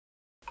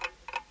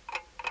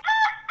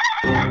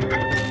Many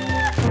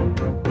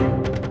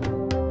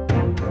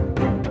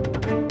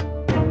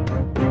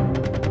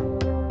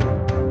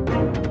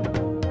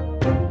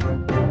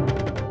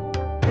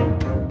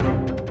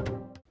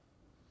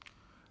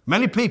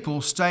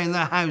people stay in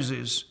their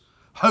houses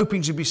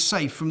hoping to be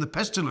safe from the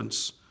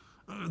pestilence.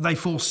 They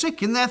fall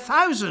sick in their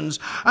thousands,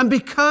 and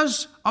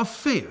because of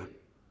fear,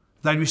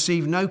 they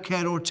receive no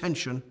care or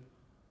attention,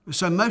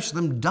 so most of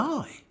them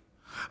die.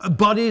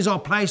 Bodies are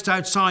placed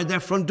outside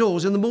their front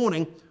doors in the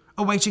morning,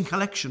 awaiting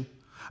collection.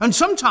 And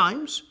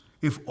sometimes,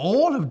 if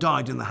all have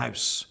died in the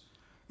house,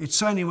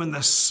 it's only when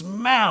the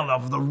smell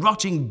of the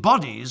rotting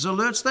bodies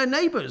alerts their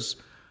neighbours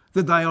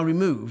that they are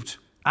removed.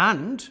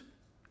 And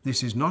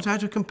this is not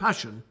out of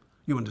compassion,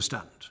 you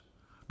understand,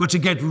 but to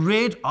get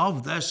rid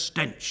of the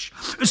stench.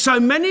 So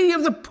many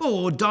of the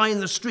poor die in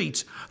the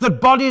street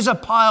that bodies are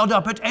piled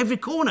up at every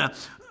corner.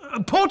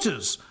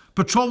 Porters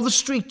patrol the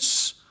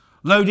streets,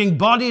 loading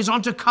bodies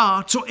onto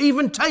carts or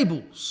even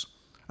tables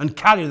and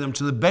carry them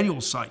to the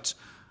burial site.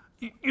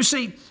 You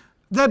see,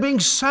 there being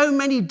so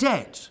many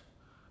dead,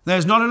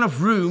 there's not enough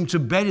room to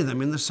bury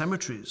them in the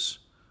cemeteries.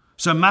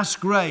 So mass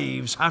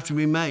graves have to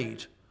be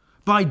made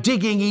by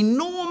digging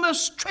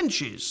enormous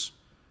trenches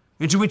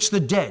into which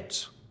the dead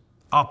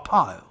are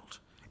piled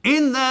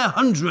in their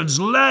hundreds,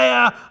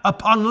 layer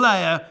upon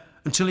layer,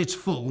 until it's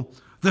full.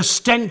 The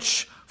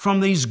stench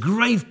from these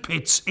grave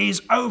pits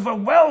is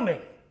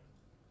overwhelming.